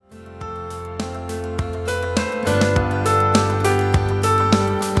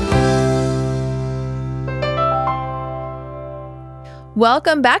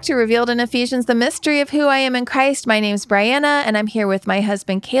Welcome back to Revealed in Ephesians, the mystery of who I am in Christ. My name's Brianna, and I'm here with my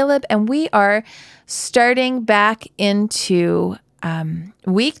husband, Caleb, and we are starting back into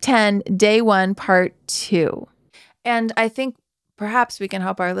week 10, day 1, part 2. And I think perhaps we can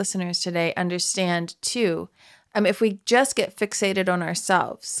help our listeners today understand, too, if we just get fixated on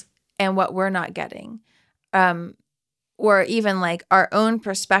ourselves and what we're not getting, or even like our own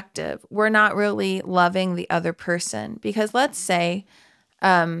perspective, we're not really loving the other person. Because let's say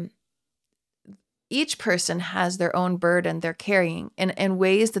each person has their own burden they're carrying in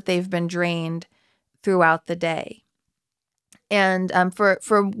ways that they've been drained throughout the day. And for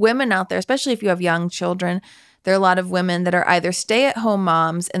women out there, especially if you have young children, there are a lot of women that are either stay-at-home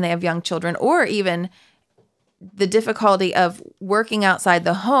moms and they have young children, or even the difficulty of working outside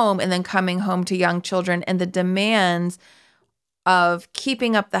the home and then coming home to young children and the demands of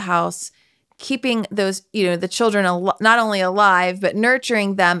keeping up the house, keeping those, the children not only alive, but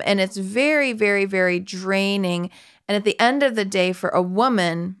nurturing them. And it's very, very, very draining. And at the end of the day, for a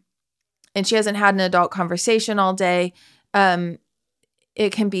woman, and she hasn't had an adult conversation all day,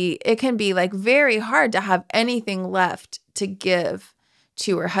 it can be like very hard to have anything left to give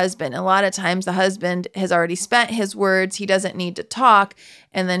to her husband. A lot of times the husband has already spent his words. He doesn't need to talk.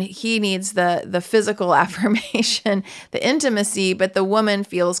 And then he needs the physical affirmation, the intimacy, but the woman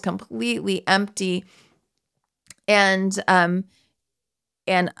feels completely empty and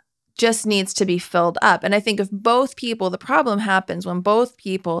just needs to be filled up. And I think if both people, the problem happens when both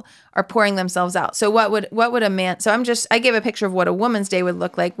people are pouring themselves out. So what would a man, I gave a picture of what a woman's day would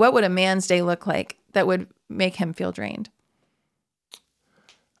look like. What would a man's day look like that would make him feel drained?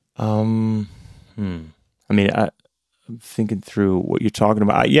 I'm thinking through what you're talking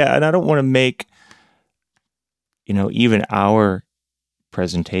about. And I don't want to make, even our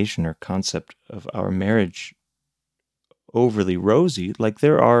presentation or concept of our marriage overly rosy. Like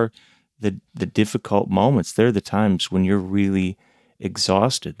there are the difficult moments. There are the times when you're really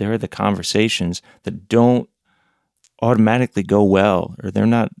exhausted. There are the conversations that don't automatically go well, or they're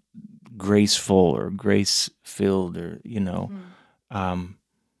not graceful or grace-filled, or,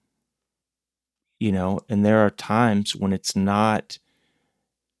 and there are times when it's not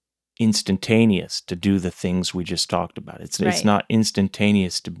instantaneous to do the things we just talked about. It's not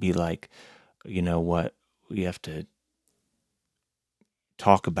instantaneous to be like, what, we have to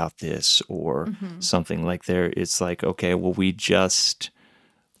talk about this or something like there. It's like, okay, well, we just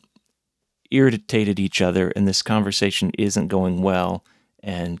irritated each other and this conversation isn't going well.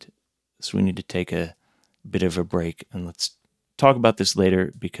 And so we need to take a bit of a break and let's talk about this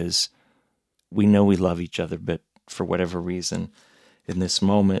later, because we know we love each other, but for whatever reason, in this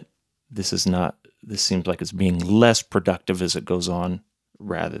moment, this seems like it's being less productive as it goes on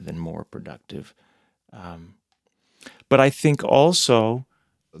rather than more productive. But I think also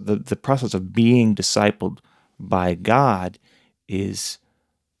the process of being discipled by God is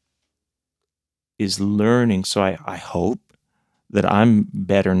learning. So I hope that I'm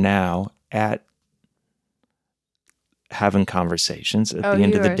better now at having conversations at the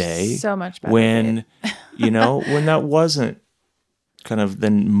end of the day. So much better. When, when that wasn't kind of the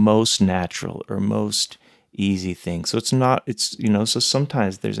most natural or most easy thing. So so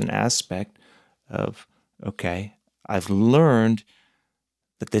sometimes there's an aspect of, okay, I've learned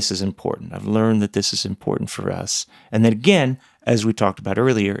that this is important. I've learned that this is important for us. And then again, as we talked about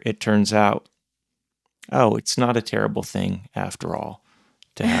earlier, it turns out, it's not a terrible thing after all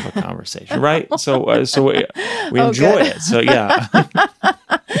to have a conversation, right? So we enjoy it. So yeah,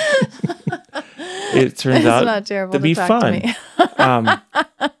 it turns out to be fun.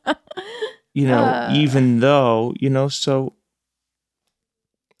 Even though so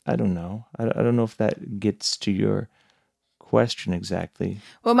I don't know. I don't know if that gets to your question exactly.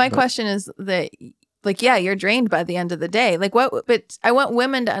 Well, my question is that, you're drained by the end of the day. But I want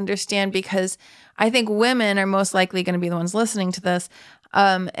women to understand, because I think women are most likely going to be the ones listening to this.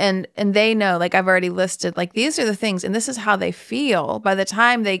 And they know, I've already listed, these are the things, and this is how they feel by the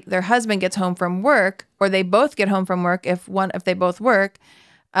time their husband gets home from work, or they both get home from work if they both work.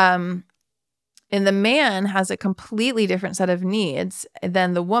 And the man has a completely different set of needs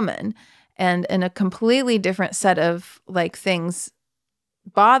than the woman, and a completely different set of things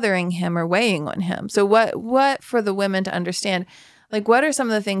bothering him or weighing on him. So what for the women to understand, what are some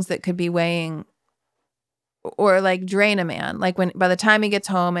of the things that could be weighing or drain a man, when by the time he gets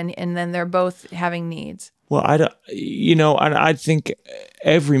home and then they're both having needs? Well, I think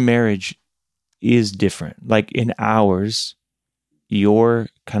every marriage is different. In ours, you're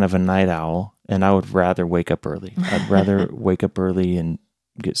kind of a night owl, and I would rather wake up early. I'd rather wake up early and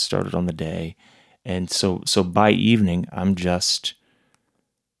get started on the day. And so by evening, I'm just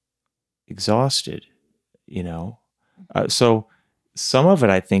exhausted, you know? So some of it,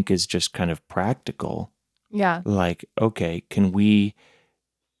 I think, is just kind of practical. Yeah. Like, okay, can we,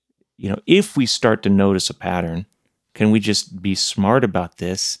 if we start to notice a pattern, can we just be smart about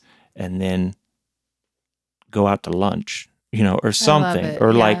this and then go out to lunch, or I love something? it.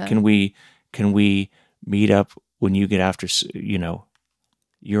 Or like, Yeah. can we meet up when you get after,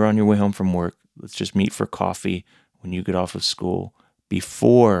 you're on your way home from work. Let's just meet for coffee when you get off of school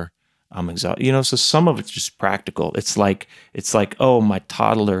before I'm exhausted. So some of it's just practical. It's like, oh, my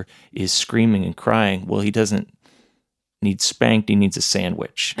toddler is screaming and crying. Well, he doesn't need spanked. He needs a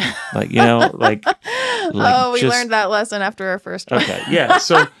sandwich. Like, Oh, we learned that lesson after our first one. Okay. Yeah.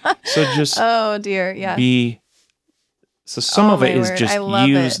 So just Oh dear. Yeah. So some of it is word. just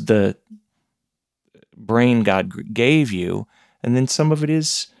use the brain God gave you, and then some of it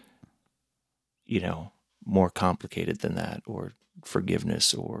is, more complicated than that, or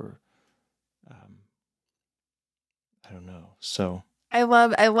forgiveness, or I don't know. So I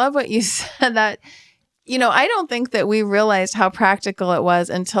love what you said, that, I don't think that we realized how practical it was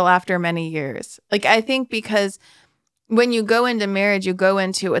until after many years. Like, I think because when you go into marriage, you go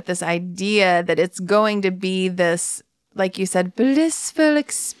into it with this idea that it's going to be this, like you said, blissful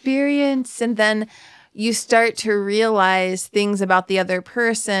experience. And then you start to realize things about the other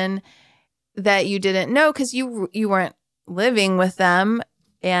person that you didn't know because you weren't living with them,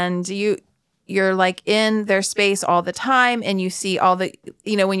 and you're like in their space all the time, and you see all the,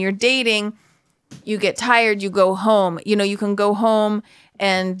 when you're dating, you get tired, you go home. You can go home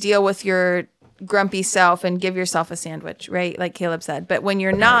and deal with your grumpy self and give yourself a sandwich, right? Like Caleb said. But when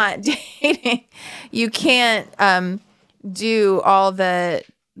you're not dating, you can't do all the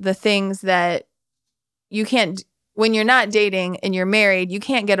things that you can't. When you're not dating and you're married, you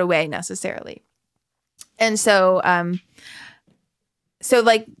can't get away necessarily. And so,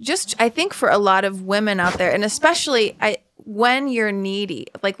 like, just, I think for a lot of women out there, and especially when you're needy,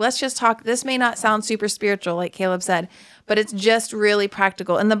 like, let's just talk, this may not sound super spiritual, like Caleb said, but it's just really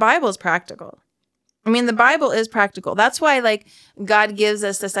practical. And the Bible is practical. I mean, the Bible is practical. That's why, like, God gives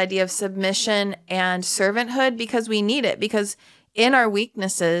us this idea of submission and servanthood, because we need it. Because in our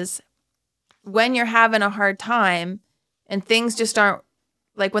weaknesses, when you're having a hard time and things just aren't,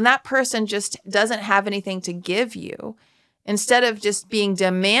 like, when that person just doesn't have anything to give you, instead of just being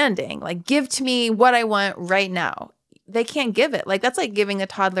demanding, like, give to me what I want right now, they can't give it. Like, that's like giving a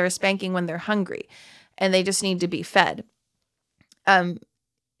toddler a spanking when they're hungry and they just need to be fed.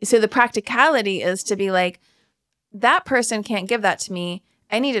 So the practicality is to be like, that person can't give that to me.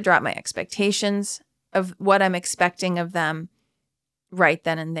 I need to drop my expectations of what I'm expecting of them right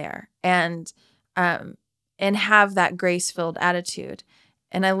then and there, and have that grace-filled attitude.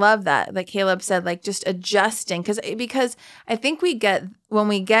 And I love that, like Caleb said, like, just adjusting, because I think when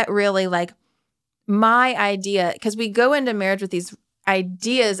we get really like, my idea, because we go into marriage with these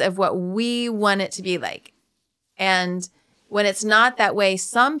ideas of what we want it to be like. And when it's not that way,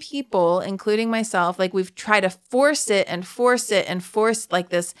 some people, including myself, like, we've tried to force it and force it and force, like,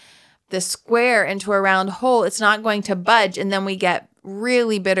 this square into a round hole. It's not going to budge. And then we get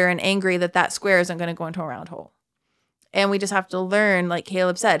really bitter and angry that square isn't going to go into a round hole. And we just have to learn, like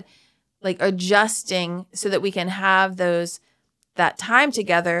Caleb said, like, adjusting so that we can have that time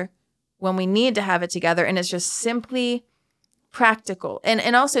together when we need to have it together. And it's just simply practical,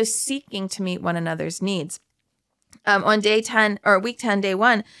 and also seeking to meet one another's needs. On day 10 or week 10, day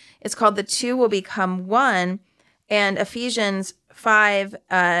 1, it's called the two will become one. And Ephesians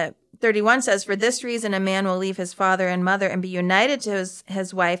 5:31 says, for this reason, a man will leave his father and mother and be united to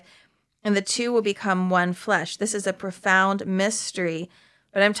his wife, and the two will become one flesh. This is a profound mystery,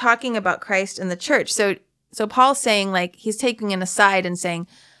 but I'm talking about Christ and the church. So Paul's saying, like, he's taking an aside and saying,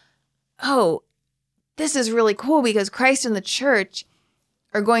 oh, this is really cool because Christ and the church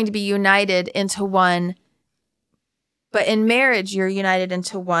are going to be united into one. But in marriage, you're united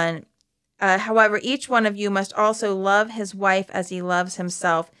into one. However, each one of you must also love his wife as he loves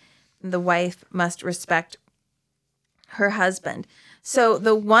himself. And the wife must respect her husband. So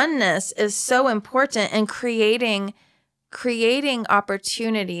the oneness is so important in creating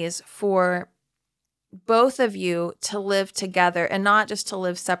opportunities for both of you to live together and not just to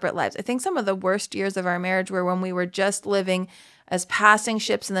live separate lives. I think some of the worst years of our marriage were when we were just living as passing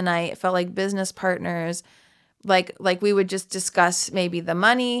ships in the night. It felt like business partners. Like we would just discuss maybe the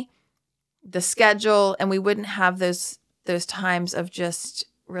money, the schedule, and we wouldn't have those times of just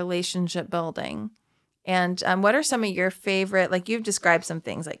relationship building. And what are some of your favorite, like, you've described some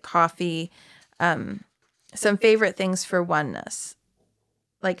things like coffee, some favorite things for oneness,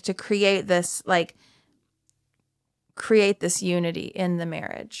 like to create this unity in the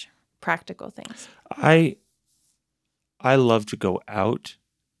marriage? practical things. I love to go out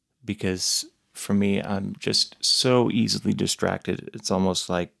because for me, I'm just so easily distracted. It's almost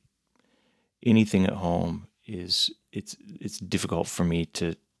like anything at home it's difficult for me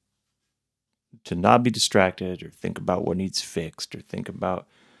to not be distracted or think about what needs fixed or think about.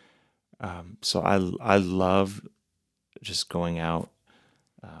 So I love just going out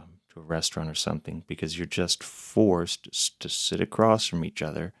to a restaurant or something because you're just forced to sit across from each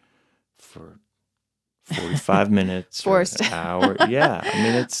other for 45 minutes Forced. or an hour. Yeah, I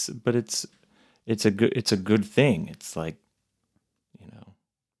mean it's a good thing. It's like,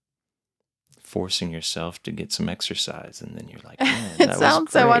 forcing yourself to get some exercise, and then you're like, man, It that sounds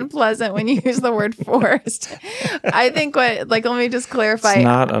was so great. unpleasant when you use the word forced. I think let me just clarify. It's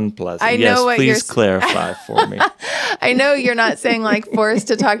not unpleasant. I know yes, what please you're clarify for me. I know you're not saying like forced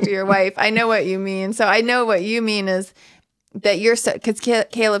to talk to your wife. I know what you mean. So I know what you mean is that you're because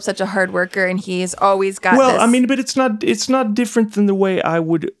Caleb's such a hard worker and he's always got Well, this. I mean, but it's not different than the way I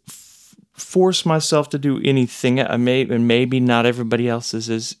would force myself to do anything. Maybe not everybody else is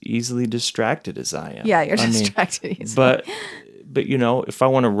as easily distracted as I am. Yeah, you're distracted But easily. if I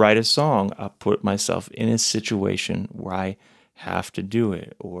want to write a song, I'll put myself in a situation where I have to do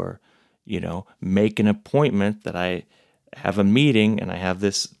it, or make an appointment that I have a meeting and I have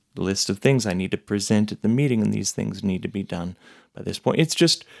this list of things I need to present at the meeting, and these things need to be done by this point. It's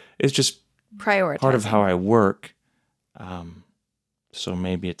just Prioritizing. part of how I work. So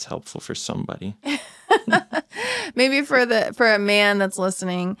maybe it's helpful for somebody. Maybe for a man that's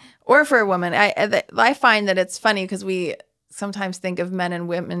listening, or for a woman. I find that it's funny because we sometimes think of men and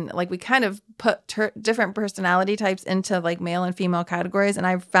women, like we kind of put different personality types into like male and female categories, and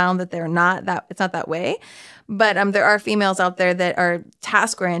I've found that it's not that way. But there are females out there that are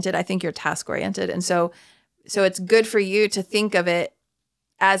task oriented. I think you're task oriented, and so it's good for you to think of it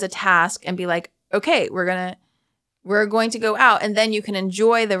as a task and be like, okay, we're going to go out, and then you can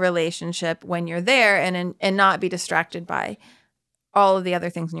enjoy the relationship when you're there and not be distracted by all of the other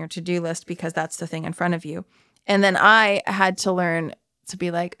things in your to-do list because that's the thing in front of you. And then I had to learn to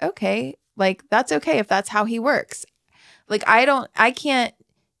be like, okay, like that's okay if that's how he works. Like I can't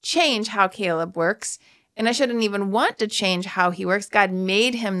change how Caleb works, and I shouldn't even want to change how he works. God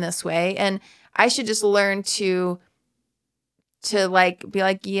made him this way, and I should just learn to like be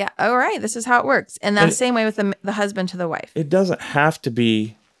like, yeah, all right, this is how it works. And that same way with the husband to the wife. It doesn't have to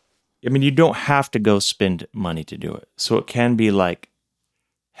be, I mean, you don't have to go spend money to do it. So it can be like,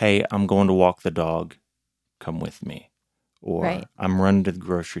 hey, I'm going to walk the dog, come with me. Or Right. I'm running to the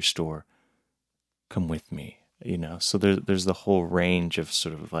grocery store, come with me. So there's the whole range of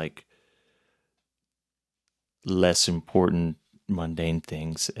sort of like less important, mundane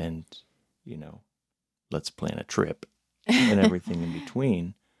things, and, let's plan a trip. And everything in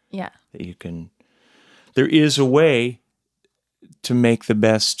between. Yeah. That there is a way to make the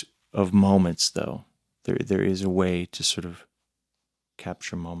best of moments, though. There is a way to sort of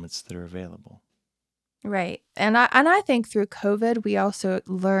capture moments that are available. Right. And I think through COVID, we also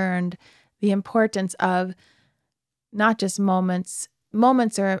learned the importance of not just moments.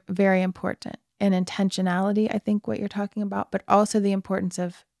 Moments are very important, and intentionality, I think what you're talking about, but also the importance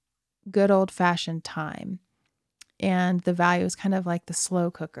of good old-fashioned time. And the value is kind of like the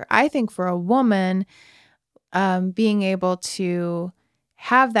slow cooker. I think for a woman, being able to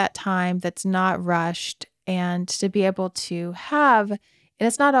have that time that's not rushed, and to be able to have, and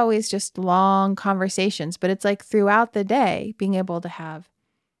it's not always just long conversations, but it's like throughout the day, being able to have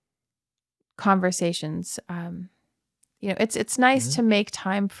conversations. It's nice to make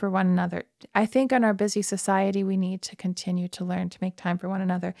time for one another. I think in our busy society, we need to continue to learn to make time for one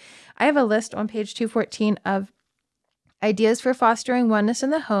another. I have a list on page 214 of ideas for fostering oneness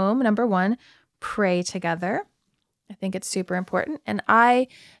in the home. Number 1, pray together. I think it's super important. And I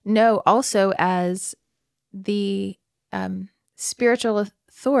know also as the spiritual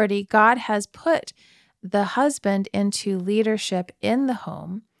authority, God has put the husband into leadership in the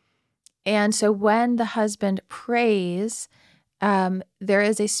home. And so when the husband prays, there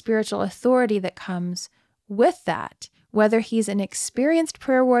is a spiritual authority that comes with that, whether he's an experienced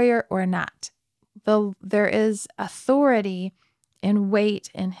prayer warrior or not. There is authority and weight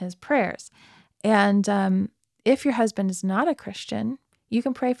in his prayers. And if your husband is not a Christian, you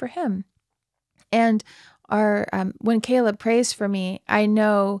can pray for him. And when Caleb prays for me, I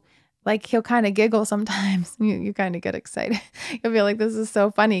know, like, he'll kind of giggle sometimes. You kind of get excited. You'll be like, this is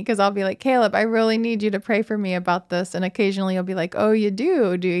so funny, because I'll be like, Caleb, I really need you to pray for me about this. And occasionally you'll be like, oh, you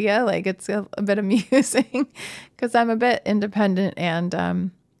do you? Like, it's a bit amusing because I'm a bit independent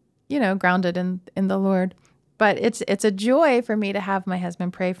and, grounded in the Lord. but it's a joy for me to have my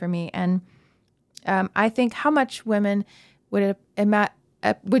husband pray for me. And I think how much women would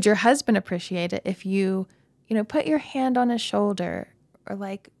your husband appreciate it if you put your hand on his shoulder or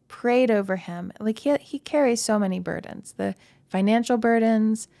like prayed over him. Like he carries so many burdens, the financial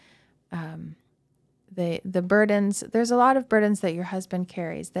burdens, the burdens. There's a lot of burdens that your husband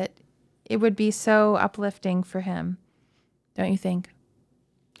carries that it would be so uplifting for him. Don't you think?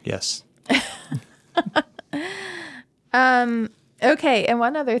 Yes. Okay. And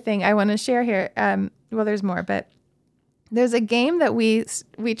one other thing I want to share here. Well, there's more, but there's a game that we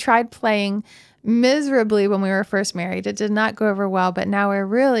tried playing miserably when we were first married. It did not go over well, but now we're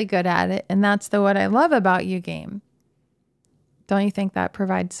really good at it. And that's the What I Love About You game. Don't you think that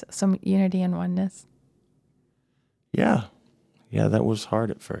provides some unity and oneness? Yeah. Yeah, that was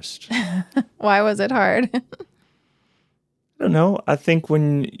hard at first. Why was it hard? I don't know. I think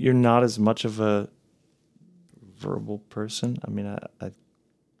when you're not as much of a verbal person, I mean,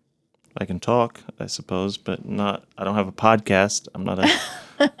 I can talk, I suppose, but I don't have a podcast. I'm not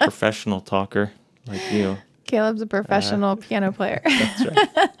a professional talker like you. Caleb's a professional piano player. That's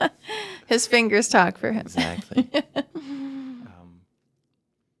right. His fingers talk for him. Exactly.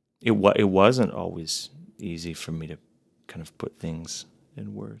 It wasn't always easy for me to kind of put things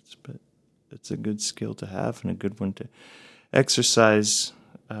in words, but it's a good skill to have and a good one to exercise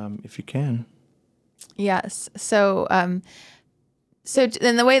if you can. Yes. So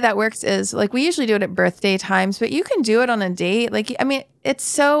then the way that works is like we usually do it at birthday times, but you can do it on a date. Like, I mean, it's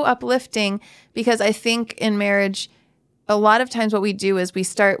so uplifting because I think in marriage, a lot of times what we do is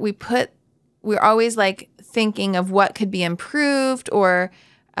we're always like thinking of what could be improved or,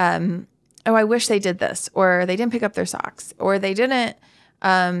 oh, I wish they did this, or they didn't pick up their socks, or they didn't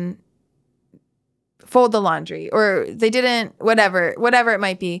fold the laundry, or they didn't, whatever it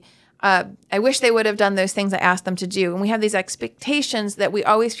might be. I wish they would have done those things I asked them to do. And we have these expectations that we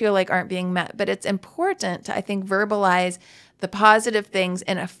always feel like aren't being met. But it's important to, I think, verbalize the positive things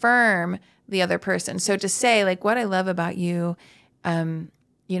and affirm the other person. So to say, like, what I love about you,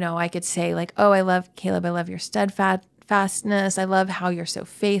 I could say, like, oh, I love Caleb. I love your steadfastness. I love how you're so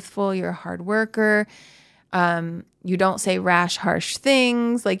faithful. You're a hard worker. You don't say rash, harsh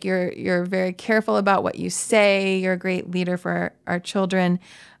things. Like you're very careful about what you say. You're a great leader for our children.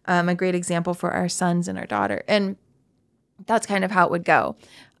 A great example for our sons and our daughter. And that's kind of how it would go,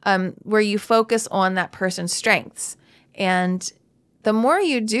 where you focus on that person's strengths. And the more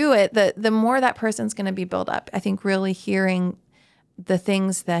you do it, the more that person's going to be built up. I think really hearing the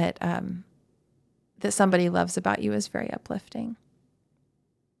things that that somebody loves about you is very uplifting.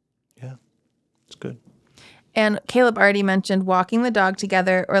 Yeah, it's good. And Caleb already mentioned walking the dog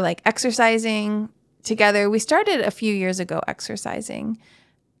together or like exercising together. We started a few years ago exercising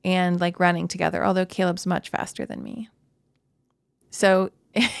and like running together, although Caleb's much faster than me. So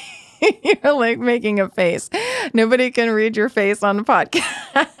you're like making a face. Nobody can read your face on the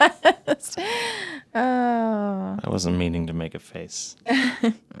podcast. Oh. I wasn't meaning to make a face.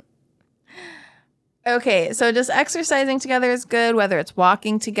 Okay, so just exercising together is good, whether it's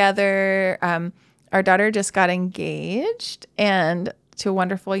walking together. Our daughter just got engaged and to a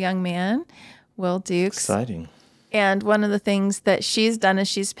wonderful young man, Will Dukes. Exciting. And one of the things that she's done is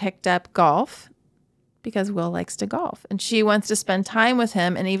she's picked up golf because Will likes to golf and she wants to spend time with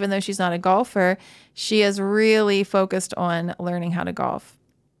him. And even though she's not a golfer, she is really focused on learning how to golf.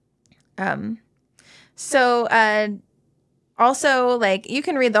 Also, like you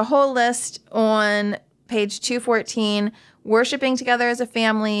can read the whole list on page 214, worshiping together as a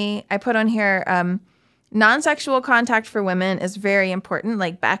family. I put on here, non-sexual contact for women is very important,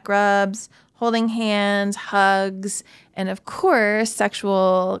 like back rubs, holding hands, hugs, and of course,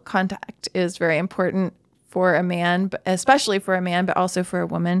 sexual contact is very important for a man, especially for a man, but also for a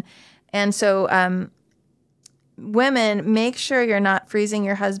woman. And so women, make sure you're not freezing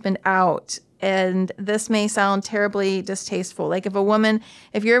your husband out. And this may sound terribly distasteful. Like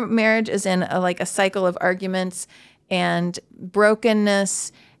if your marriage is in a cycle of arguments and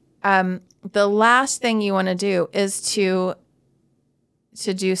brokenness, the last thing you want to do is to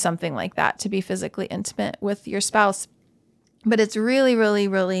do something like that, to be physically intimate with your spouse. But it's really, really,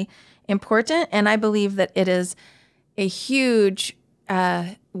 really important. And I believe that it is a huge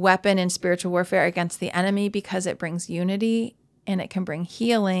weapon in spiritual warfare against the enemy because it brings unity and it can bring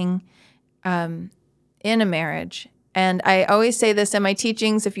healing in a marriage. And I always say this in my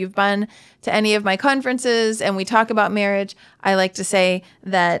teachings. If you've been to any of my conferences and we talk about marriage, I like to say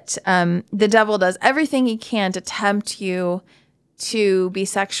that the devil does everything he can to tempt you to be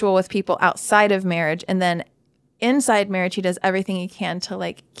sexual with people outside of marriage. And then inside marriage, he does everything he can to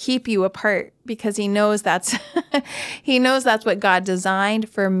like keep you apart, because he knows that's he knows that's what God designed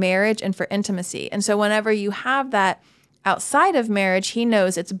for marriage and for intimacy. And so whenever you have that outside of marriage, he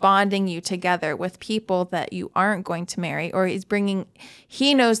knows it's bonding you together with people that you aren't going to marry, or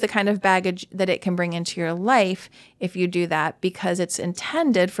he knows the kind of baggage that it can bring into your life if you do that, because it's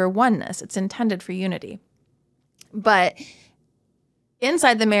intended for oneness. It's intended for unity. But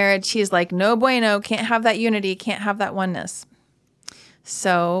inside the marriage, he's like, no bueno, can't have that unity, can't have that oneness.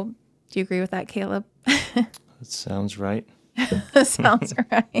 So do you agree with that, Caleb? That sounds right. Sounds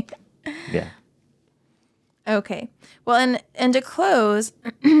right. Yeah. Okay. Well, and to close,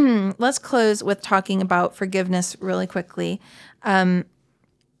 let's close with talking about forgiveness really quickly.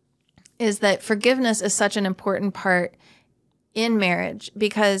 Is that forgiveness is such an important part in marriage,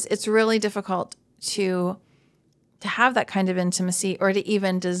 because it's really difficult to have that kind of intimacy, or to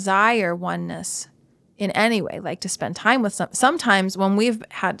even desire oneness in any way, like to spend time with sometimes when we've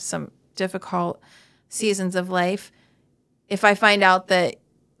had some difficult seasons of life, if I find out that,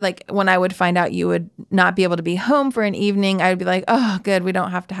 like when I would find out you would not be able to be home for an evening, I would be like, oh, good, we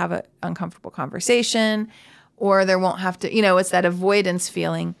don't have to have an uncomfortable conversation, or there won't have to, it's that avoidance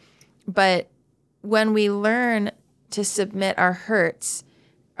feeling. But when we learn to submit our hurts,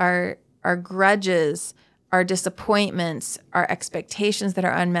 our grudges, our disappointments, our expectations that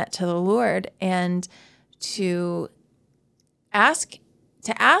are unmet to the Lord, and to ask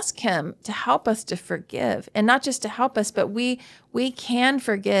him to help us to forgive, and not just to help us, but we can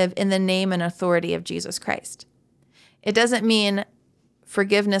forgive in the name and authority of Jesus Christ. It doesn't mean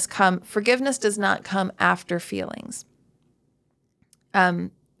forgiveness does not come after feelings.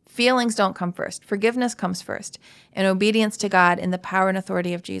 Feelings don't come first. Forgiveness comes first, in obedience to God in the power and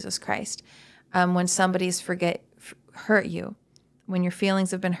authority of Jesus Christ. When somebody's hurt you, when your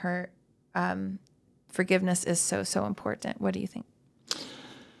feelings have been hurt, forgiveness is so, so important. What do you think?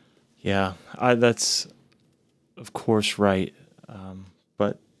 Yeah, that's of course right,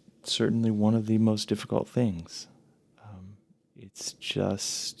 but certainly one of the most difficult things. It's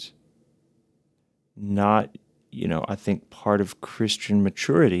just not, I think part of Christian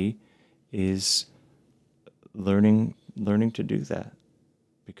maturity is learning to do that,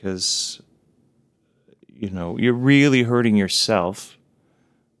 because you're really hurting yourself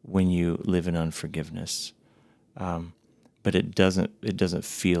when you live in unforgiveness. But it doesn't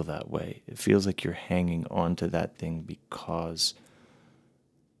feel that way. It feels like you're hanging on to that thing because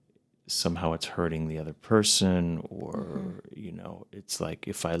somehow it's hurting the other person, or, it's like,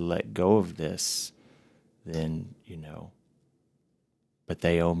 if I let go of this, then, but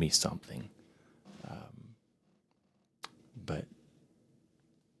they owe me something. But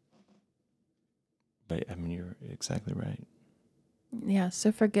I mean, you're exactly right. Yeah,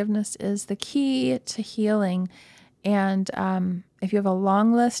 so forgiveness is the key to healing. And if you have a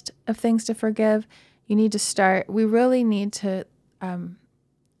long list of things to forgive, you need to start. We really need to, and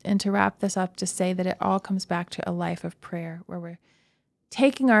to wrap this up, to say that it all comes back to a life of prayer, where we're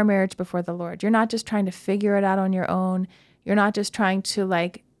taking our marriage before the Lord. You're not just trying to figure it out on your own. You're not just trying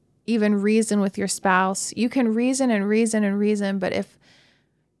to even reason with your spouse. You can reason and reason and reason, but if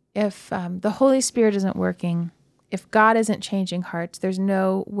the Holy Spirit isn't working, if God isn't changing hearts, there's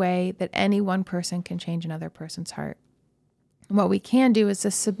no way that any one person can change another person's heart. And what we can do is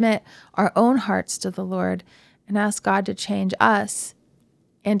to submit our own hearts to the Lord and ask God to change us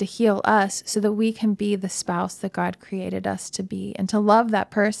and to heal us, so that we can be the spouse that God created us to be, and to love that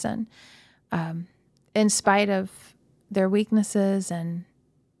person in spite of their weaknesses and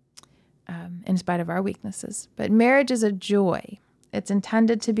in spite of our weaknesses. But marriage is a joy. It's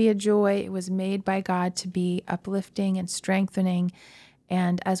intended to be a joy. It was made by God to be uplifting and strengthening.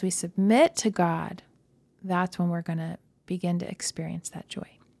 And as we submit to God, that's when we're going to begin to experience that joy.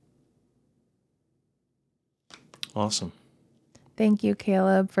 Awesome. Thank you,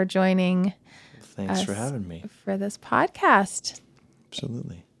 Caleb, for joining. Thanks for having me for this podcast.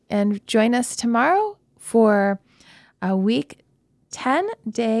 Absolutely. And join us tomorrow for week 10,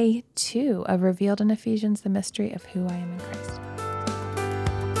 day 2 of Revealed in Ephesians, the Mystery of Who I Am in Christ.